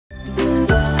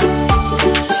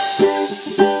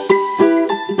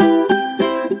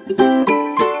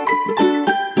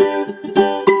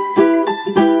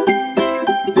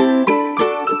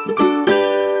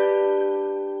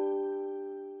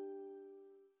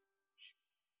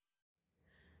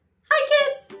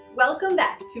Welcome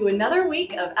back to another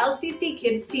week of LCC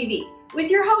Kids TV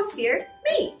with your host here,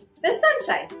 me, the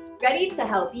Sunshine, ready to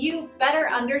help you better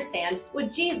understand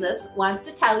what Jesus wants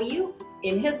to tell you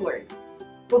in His Word.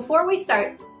 Before we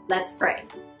start, let's pray.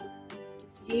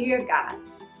 Dear God,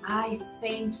 I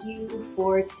thank you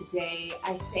for today.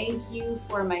 I thank you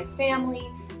for my family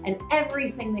and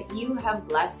everything that you have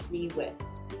blessed me with.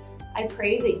 I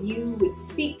pray that you would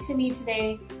speak to me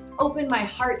today, open my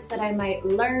heart that I might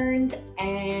learn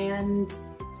and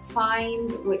find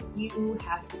what you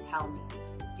have to tell me.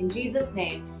 In Jesus'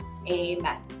 name,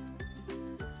 amen.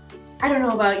 I don't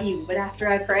know about you, but after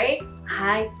I pray,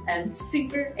 I am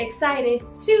super excited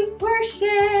to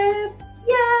worship.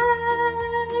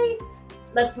 Yay!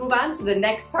 Let's move on to the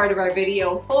next part of our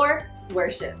video for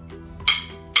worship.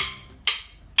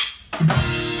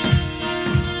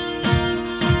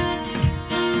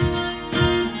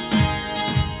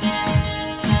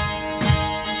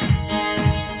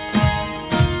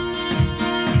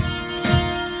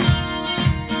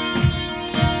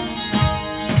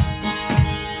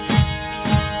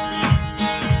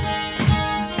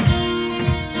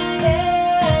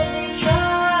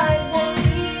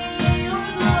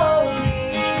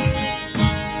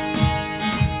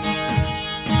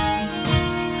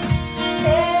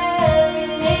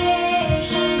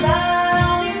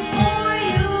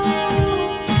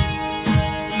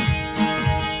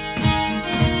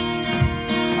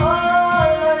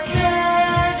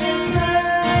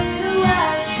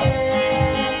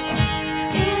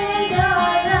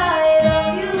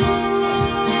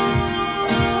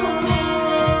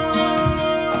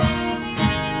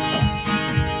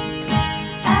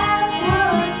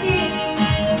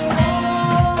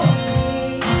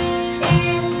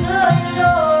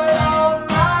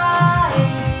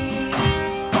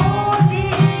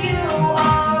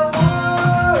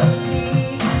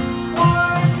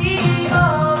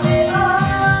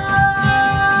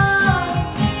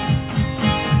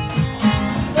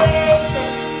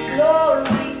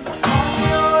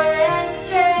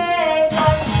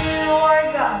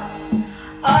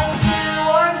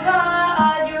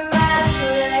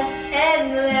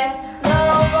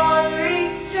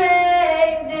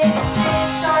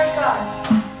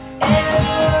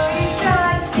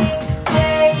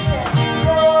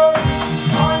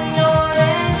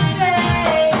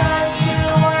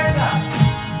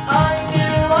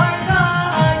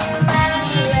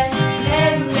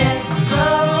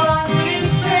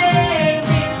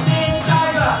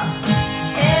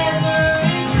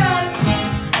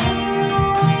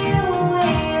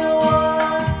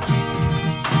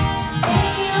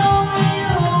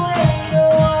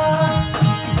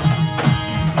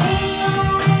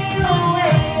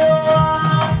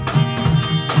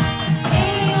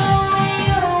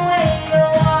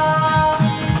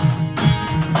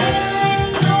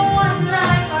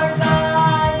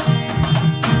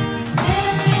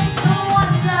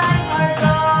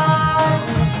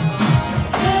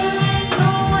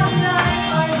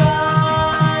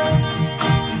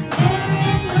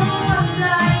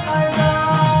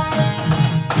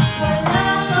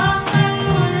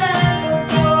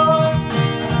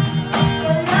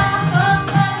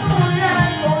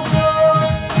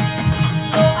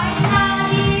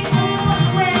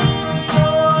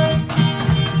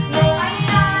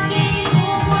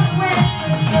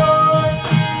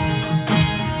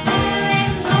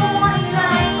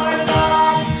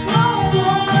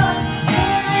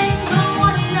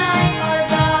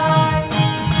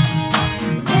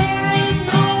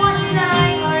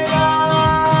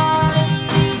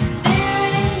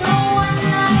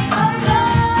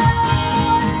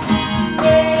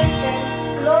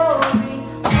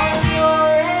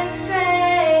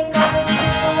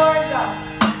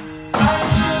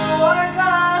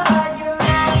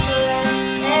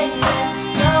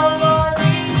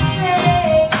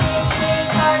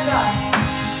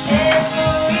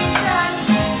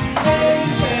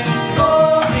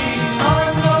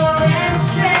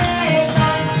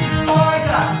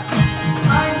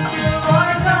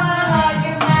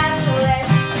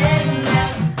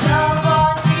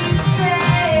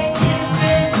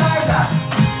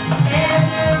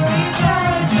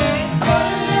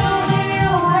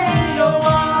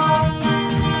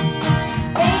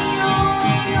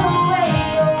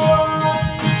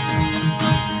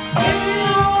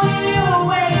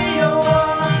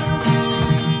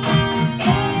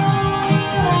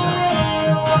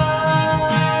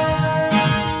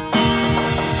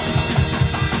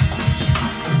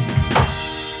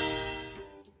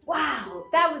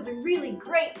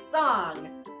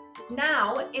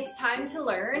 Now it's time to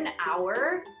learn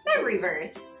our memory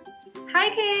verse. Hi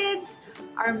kids!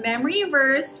 Our memory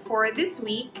verse for this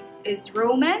week is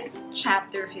Romans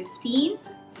chapter 15,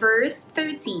 verse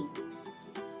 13.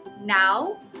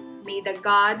 Now, may the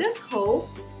God of hope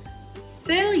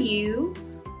fill you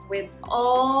with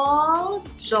all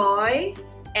joy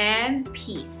and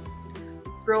peace.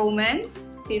 Romans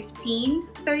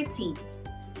 15:13.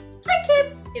 Hi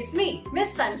kids, it's me,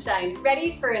 Miss Sunshine,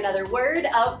 ready for another word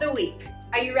of the week.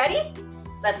 Are you ready?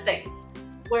 Let's sing.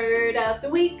 Word of the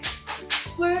week,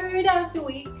 word of the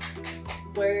week,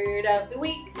 word of the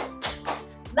week.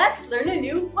 Let's learn a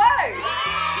new word.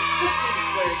 This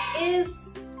week's word is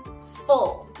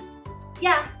full.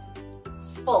 Yeah,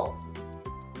 full.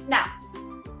 Now,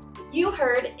 you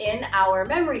heard in our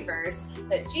memory verse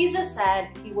that Jesus said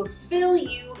he will fill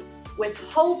you with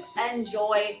hope and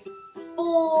joy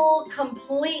full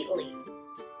completely.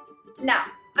 Now,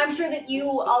 I'm sure that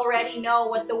you already know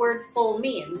what the word full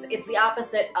means. It's the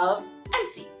opposite of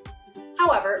empty.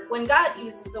 However, when God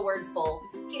uses the word full,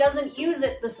 he doesn't use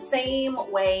it the same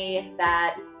way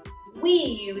that we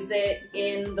use it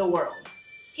in the world.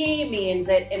 He means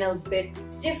it in a bit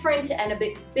different and a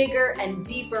bit bigger and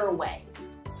deeper way.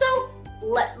 So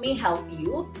let me help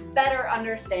you better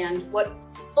understand what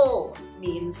full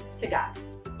means to God.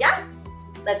 Yeah?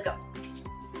 Let's go.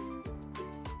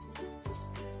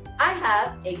 I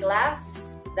have a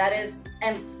glass that is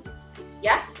empty.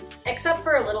 Yeah? Except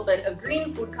for a little bit of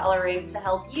green food coloring to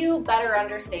help you better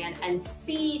understand and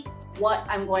see what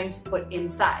I'm going to put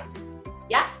inside.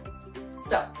 Yeah?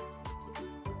 So,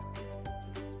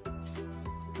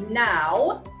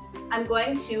 now I'm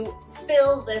going to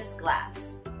fill this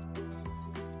glass.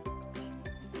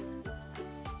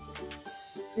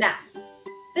 Now,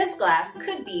 this glass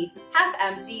could be half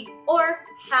empty or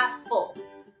half full,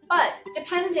 but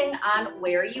depending on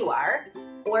where you are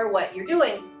or what you're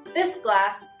doing, this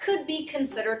glass could be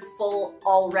considered full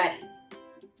already.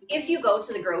 If you go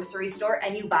to the grocery store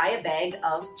and you buy a bag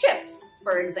of chips,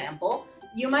 for example,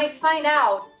 you might find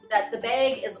out that the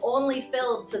bag is only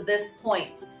filled to this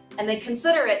point, and they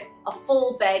consider it a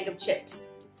full bag of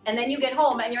chips. And then you get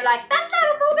home and you're like, that's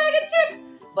not a full bag of chips!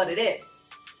 But it is,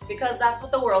 because that's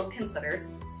what the world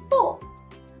considers full.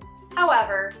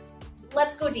 However,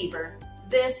 let's go deeper.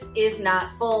 This is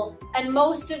not full, and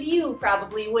most of you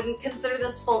probably wouldn't consider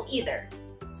this full either.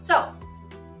 So,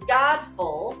 God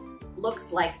full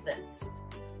looks like this.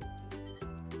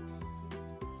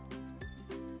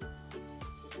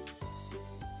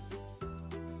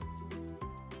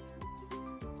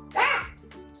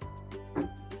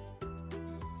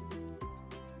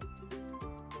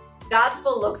 God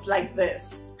full looks like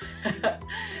this.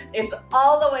 It's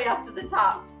all the way up to the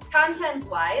top.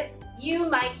 Contents-wise, you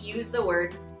might use the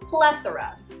word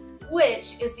plethora,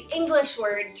 which is the English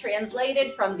word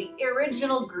translated from the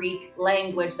original Greek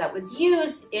language that was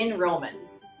used in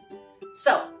Romans.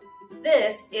 So,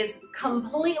 this is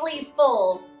completely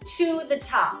full to the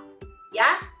top.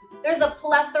 Yeah? There's a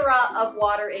plethora of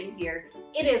water in here.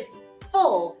 It is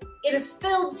full. It is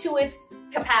filled to its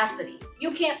capacity.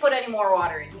 You can't put any more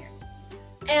water in here.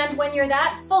 And when you're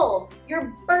that full,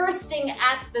 you're bursting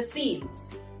at the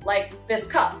seams. Like this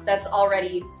cup that's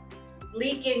already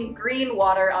leaking green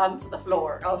water onto the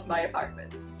floor of my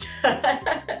apartment.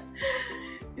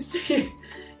 See,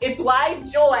 it's why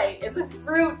joy is a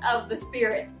fruit of the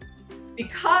Spirit.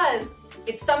 Because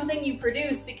it's something you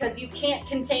produce because you can't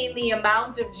contain the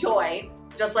amount of joy,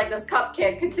 just like this cup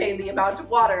can't contain the amount of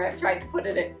water I've tried to put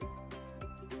it in.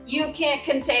 You can't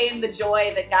contain the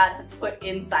joy that God has put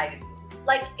inside of you.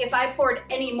 Like if I poured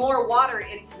any more water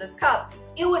into this cup,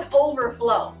 it would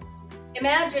overflow.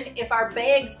 Imagine if our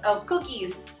bags of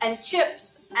cookies and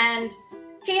chips and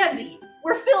candy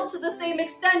were filled to the same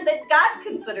extent that God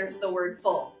considers the word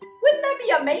full. Wouldn't that be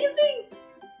amazing?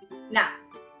 Now,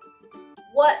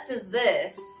 what does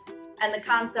this and the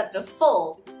concept of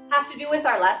full have to do with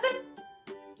our lesson?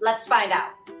 Let's find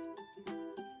out.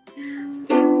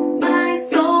 My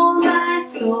soul,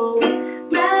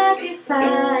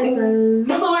 magnifies the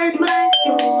Lord, my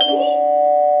soul.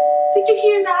 Did you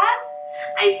hear that?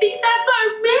 I think that's our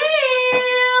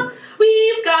mail.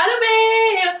 We've got a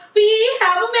mail. We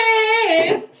have a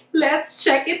mail. Let's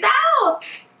check it out.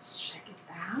 Let's check it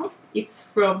out. It's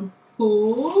from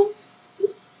whom?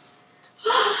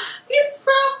 It's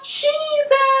from Jesus.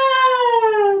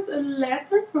 A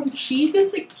letter from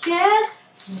Jesus again.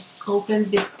 Let's open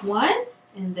this one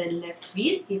and then let's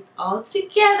read it all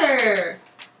together.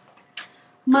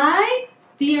 My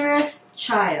dearest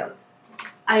child,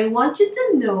 I want you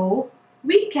to know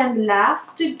we can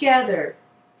laugh together.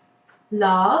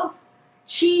 Love,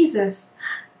 Jesus,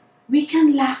 we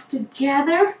can laugh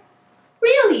together?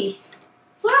 Really?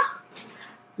 Well,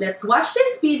 Let's watch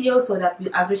this video so that we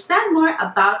understand more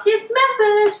about his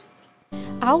message.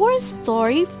 Our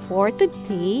story for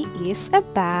today is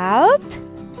about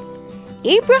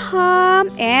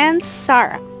Abraham and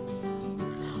Sarah.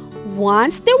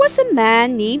 Once there was a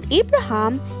man named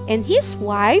Abraham and his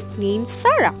wife named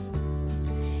Sarah.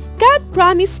 God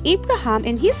promised Abraham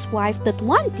and his wife that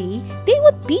one day they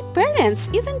would be parents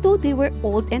even though they were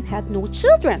old and had no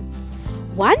children.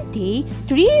 One day,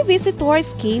 3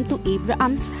 visitors came to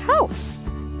Abraham's house.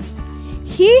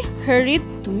 He hurried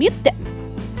to meet them.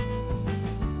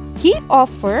 He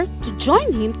offered to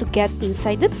join him to get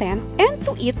inside the tent and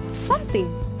to eat something.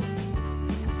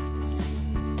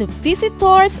 The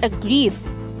visitors agreed.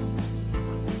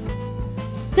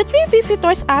 The 3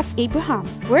 visitors asked Abraham,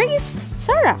 "Where is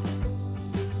Sarah?"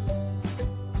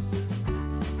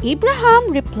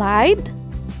 Abraham replied,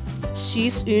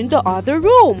 "She's in the other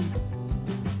room."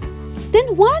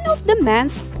 Then one of the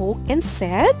men spoke and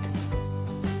said,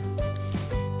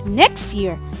 "Next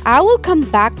year, I will come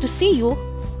back to see you,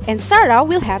 and Sarah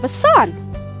will have a son."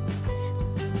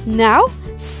 Now,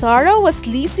 Sarah was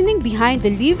listening behind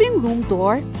the living room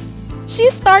door.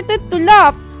 She started to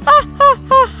laugh. Ha ha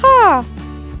ha ha!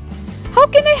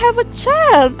 How can I have a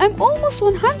child? I'm almost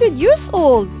 100 years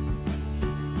old.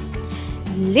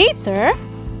 Later,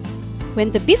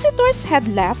 when the visitors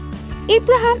had left,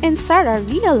 Abraham and Sarah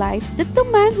realized that the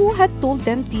man who had told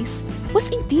them this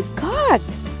was indeed God.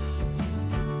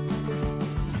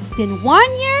 Then 1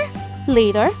 year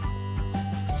later,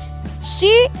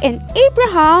 she and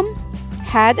Abraham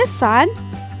had a son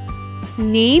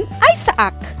named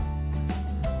Isaac,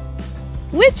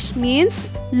 which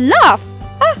means love.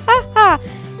 Ha ha ha!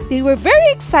 They were very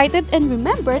excited and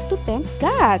remembered to thank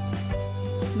God.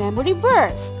 Memory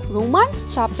verse, Romans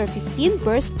chapter 15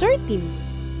 verse 13.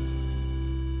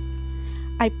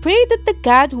 I pray that the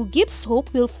God who gives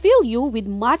hope will fill you with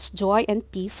much joy and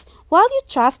peace while you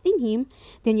trust in Him.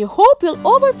 Then your hope will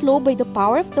overflow by the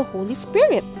power of the Holy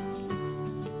Spirit.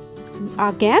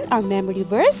 Again, our memory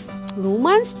verse,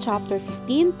 Romans chapter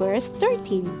 15 verse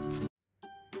 13.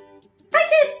 Hi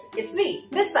kids, it's me,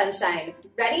 Miss Sunshine,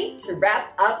 ready to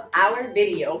wrap up our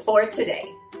video for today.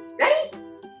 Ready?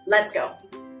 Let's go.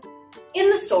 In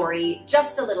the story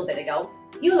just a little bit ago,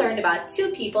 you learned about 2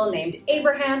 people named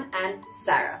Abraham and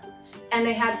Sarah. And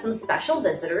they had some special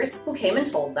visitors who came and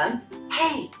told them,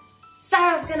 "Hey,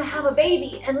 Sarah's gonna have a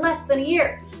baby in less than a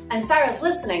year." And Sarah's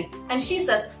listening and she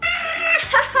says,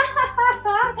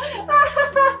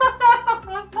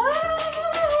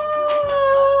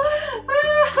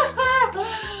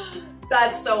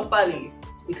 That's so funny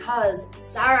because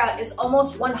Sarah is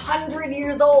almost 100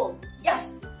 years old.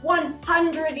 Yes,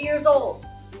 100 years old.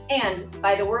 And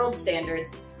by the world standards,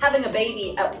 having a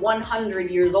baby at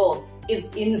 100 years old is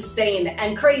insane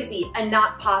and crazy and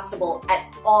not possible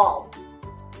at all.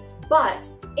 But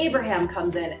Abraham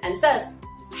comes in and says,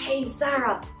 "Hey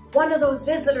Sarah, one of those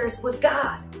visitors was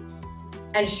God."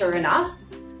 And sure enough,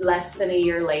 less than a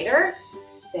year later,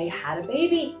 they had a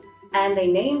baby and they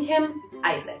named him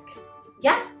Isaac.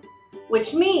 Yeah,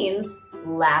 which means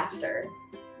laughter.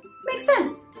 Makes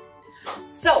sense.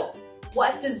 So,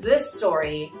 what does this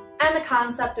story and the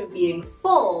concept of being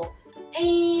full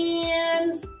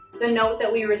and the note that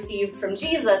we received from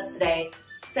Jesus today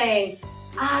saying,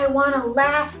 "I want to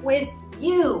laugh with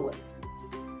you,"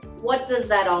 what does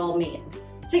that all mean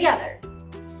together?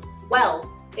 Well,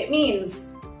 it means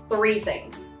 3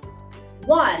 things.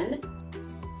 1,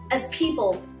 as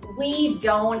people, we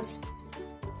don't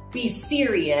be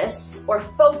serious or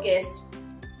focused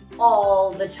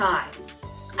all the time.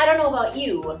 I don't know about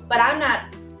you, but I'm not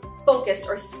focused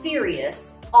or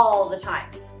serious all the time.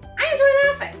 I enjoy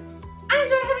laughing. I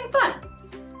enjoy having fun.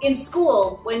 In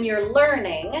school, when you're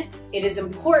learning, it is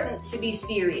important to be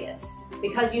serious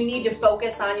because you need to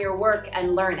focus on your work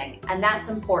and learning, and that's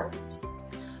important.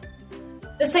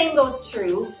 The same goes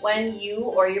true when you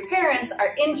or your parents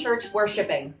are in church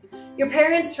worshiping. Your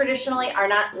parents traditionally are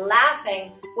not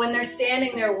laughing when they're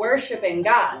standing there worshiping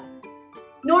God.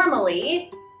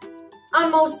 Normally, on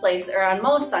most places or on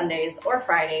most Sundays or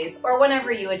Fridays or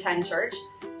whenever you attend church,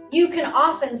 you can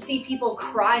often see people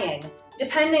crying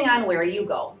depending on where you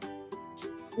go.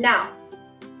 Now,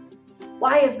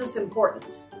 why is this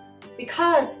important?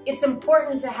 Because it's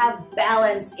important to have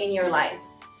balance in your life.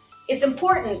 It's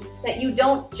important that you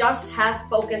don't just have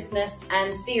focusedness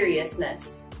and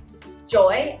seriousness.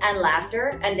 Joy and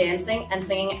laughter and dancing and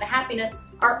singing and happiness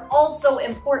are also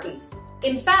important.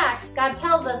 In fact, God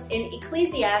tells us in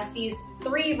Ecclesiastes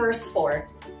 3 verse 4,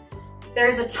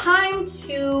 "There's a time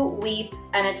to weep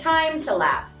and a time to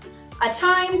laugh, a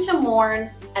time to mourn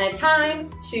and a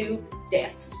time to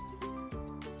dance."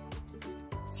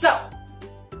 So,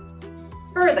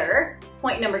 further,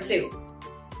 point number 2.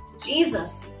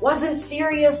 Jesus wasn't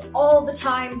serious all the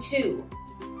time too.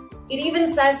 It even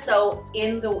says so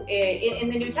in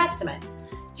the New Testament.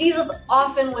 Jesus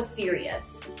often was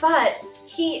serious, but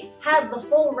he had the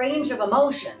full range of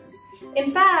emotions. In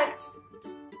fact,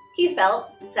 he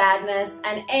felt sadness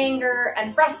and anger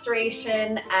and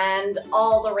frustration and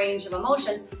all the range of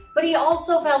emotions, but he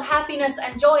also felt happiness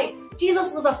and joy.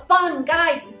 Jesus was a fun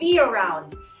guy to be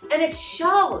around. And it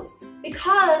shows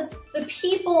because the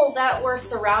people that were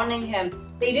surrounding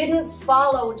him, they didn't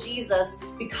follow Jesus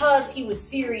because he was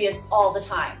serious all the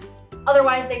time.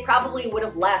 Otherwise, they probably would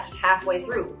have left halfway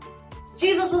through.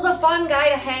 Jesus was a fun guy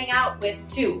to hang out with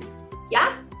too.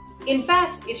 Yeah? In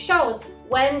fact, it shows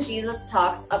when Jesus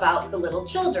talks about the little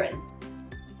children.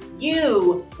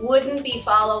 You wouldn't be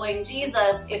following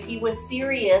Jesus if he was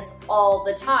serious all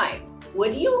the time,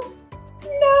 would you?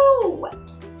 No!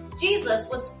 Jesus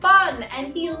was fun,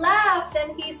 and he laughed,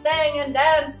 and he sang and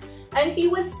danced, and he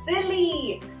was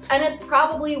silly. And it's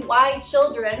probably why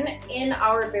children, in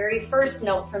our very first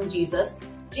note from Jesus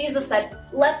said,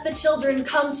 "Let the children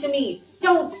come to me,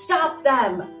 don't stop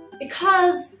them."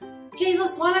 Because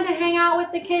Jesus wanted to hang out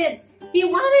with the kids. He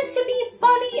wanted to be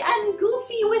funny and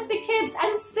goofy with the kids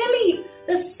and silly,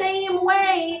 the same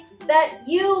way that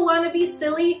you want to be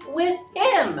silly with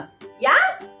him.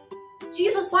 Yeah?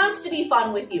 Jesus wants to be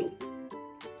fun with you.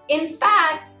 In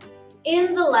fact,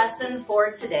 in the lesson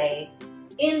for today,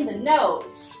 in the note,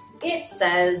 it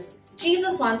says,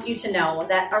 Jesus wants you to know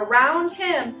that around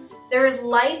him, there is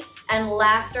light and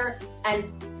laughter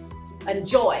and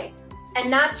joy. And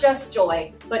not just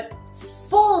joy, but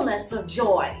fullness of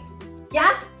joy.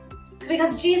 Yeah?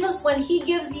 Because Jesus, when he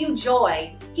gives you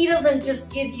joy, he doesn't just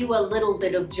give you a little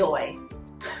bit of joy.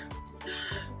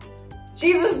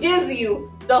 Jesus gives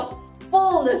you the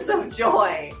fullness of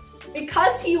joy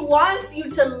because he wants you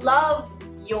to love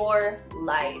your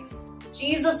life.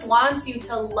 Jesus wants you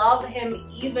to love him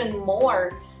even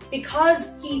more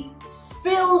because he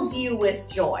fills you with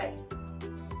joy.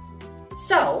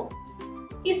 So,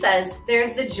 he says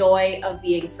there's the joy of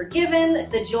being forgiven,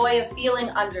 the joy of feeling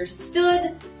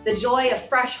understood, the joy of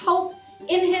fresh hope.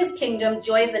 In his kingdom,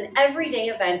 joy is an everyday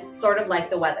event, sort of like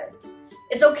the weather.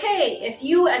 It's okay if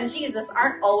you and Jesus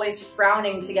aren't always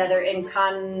frowning together in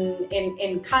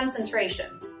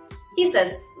concentration. He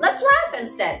says, let's laugh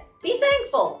instead. Be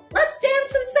thankful. Let's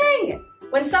dance and sing.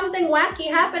 When something wacky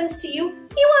happens to you,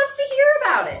 he wants to hear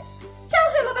about it.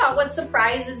 Tell him about what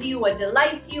surprises you, what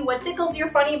delights you, what tickles your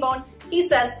funny bone. He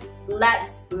says,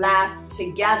 let's laugh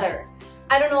together.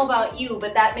 I don't know about you,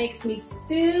 but that makes me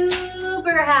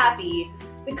super happy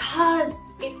because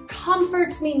it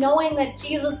comforts me knowing that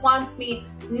Jesus wants me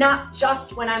not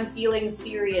just when I'm feeling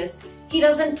serious. He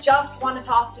doesn't just want to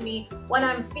talk to me when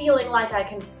I'm feeling like I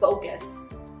can focus.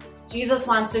 Jesus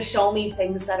wants to show me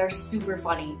things that are super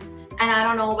funny. And I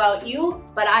don't know about you,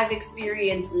 but I've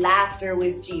experienced laughter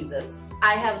with Jesus.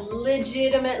 I have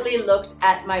legitimately looked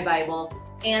at my Bible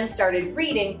and started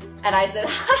reading, and I said,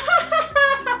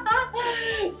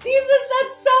 Jesus,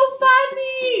 that's so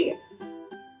funny!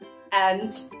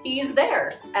 And he's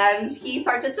there, and he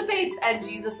participates, and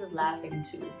Jesus is laughing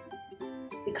too.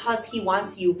 Because he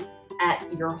wants you at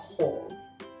your whole.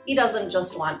 He doesn't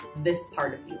just want this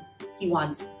part of you. He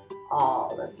wants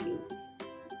all of you.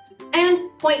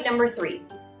 And point number 3.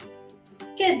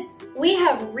 Kids, we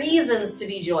have reasons to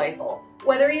be joyful,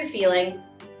 whether you're feeling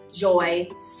joy,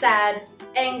 sad,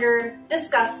 anger,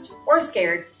 disgust, or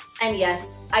scared. And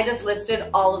yes, I just listed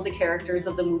all of the characters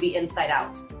of the movie Inside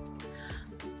Out.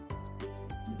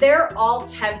 They're all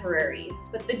temporary,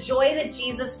 but the joy that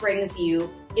Jesus brings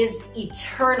you is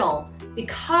eternal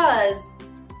because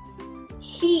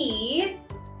he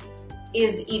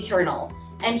is eternal.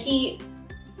 And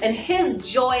his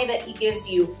joy that he gives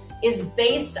you is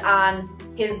based on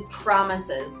his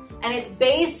promises. And it's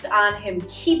based on him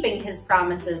keeping his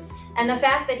promises and the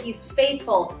fact that he's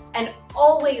faithful and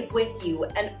always with you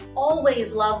and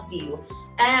always loves you.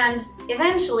 And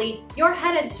eventually, you're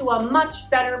headed to a much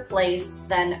better place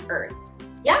than earth.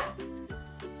 Yeah?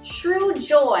 True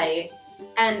joy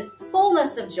and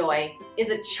fullness of joy is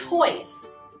a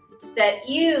choice that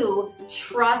you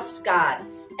trust God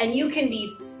and you can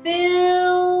be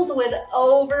filled with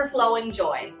overflowing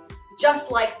joy,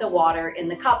 just like the water in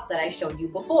the cup that I showed you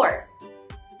before.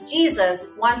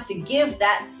 Jesus wants to give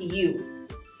that to you.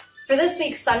 For this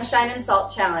week's Sunshine and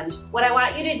Salt Challenge, what I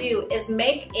want you to do is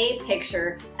make a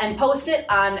picture and post it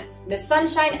on Miss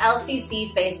Sunshine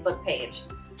LCC Facebook page.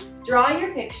 Draw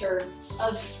your picture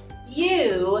of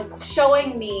you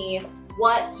showing me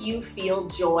what you feel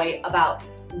joy about.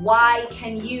 Why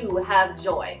can you have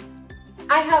joy?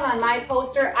 I have on my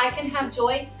poster, I can have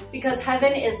joy because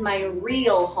heaven is my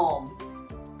real home.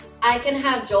 I can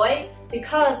have joy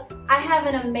because I have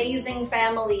an amazing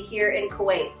family here in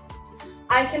Kuwait.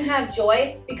 I can have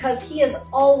joy because He is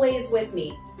always with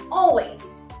me, always,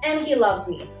 and He loves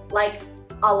me, like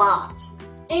a lot.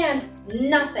 And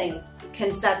nothing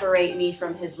can separate me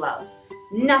from His love.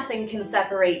 Nothing can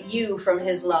separate you from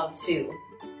His love too.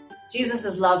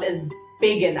 Jesus' love is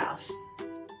big enough,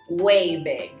 way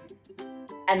big.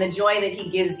 And the joy that He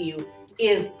gives you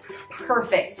is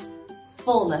perfect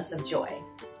fullness of joy.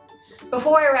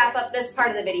 Before I wrap up this part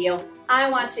of the video, I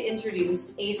want to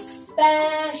introduce a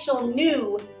special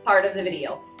new part of the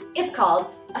video. It's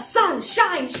called a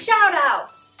sunshine shout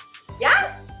out.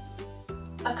 Yeah?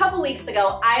 A couple weeks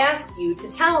ago, I asked you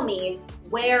to tell me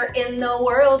where in the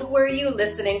world were you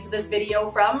listening to this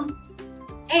video from?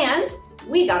 And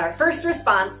we got our first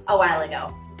response a while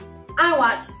ago. I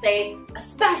want to say a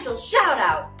special shout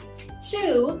out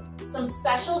to some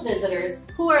special visitors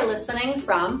who are listening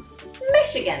from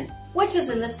Michigan, which is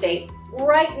in the state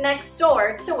right next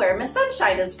door to where Miss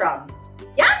Sunshine is from.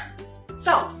 Yeah?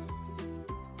 So,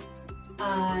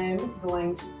 I'm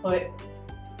going to put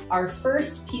our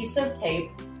first piece of tape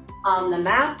on the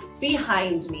map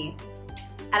behind me.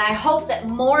 And I hope that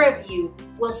more of you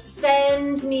will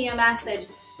send me a message.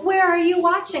 Where are you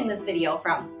watching this video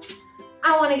from?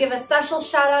 I want to give a special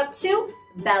shout out to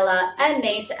Bella and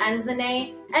Nate and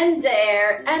Zane and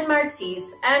Dare and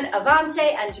Martise and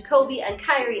Avante and Jacoby and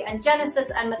Kyrie and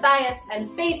Genesis and Matthias and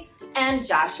Faith and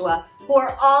Joshua, who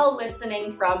are all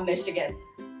listening from Michigan.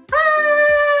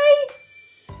 Hi!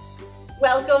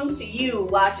 Welcome to you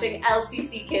watching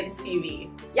LCC Kids TV.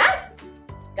 Yeah?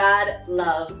 God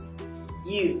loves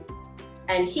you,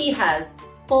 and He has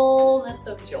fullness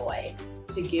of joy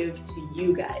to give to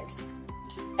you guys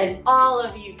and all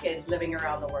of you kids living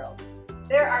around the world.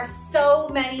 There are so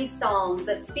many songs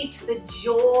that speak to the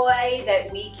joy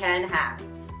that we can have,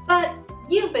 but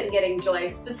you've been getting joy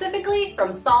specifically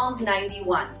from Psalms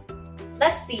 91.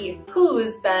 Let's see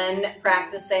who's been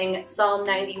practicing Psalm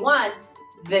 91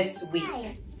 this week.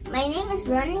 Hi, my name is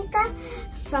Veronica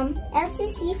from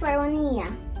LCC Faronia.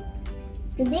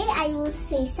 Today I will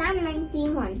say Psalm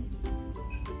 91.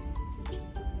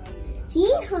 He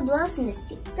who dwells in the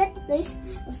secret place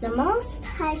of the Most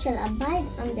High shall abide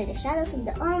under the shadows of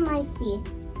the Almighty.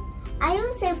 I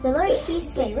will say of the Lord, He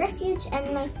is my refuge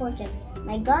and my fortress.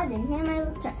 My God, in Him I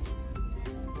will trust.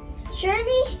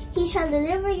 Surely He shall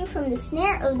deliver you from the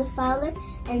snare of the fowler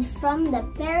and from the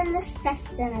perilous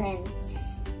pestilence.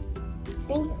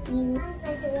 Thank you. Psalm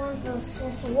 91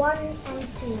 verses 1 and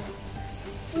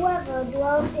 2. Whoever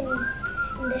dwells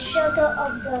in the shelter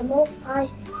of the Most High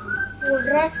will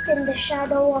rest in the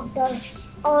shadow of the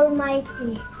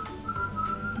Almighty.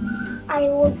 I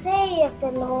will say of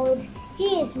the Lord,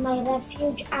 He is my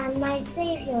refuge and my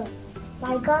Savior,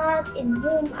 my God in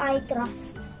whom I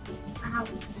trust. Wow.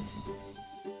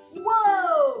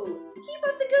 Whoa! Keep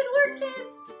up the good work,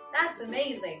 kids! That's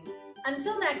amazing.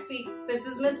 Until next week, this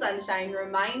is Miss Sunshine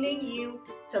reminding you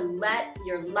to let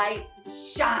your light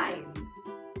shine.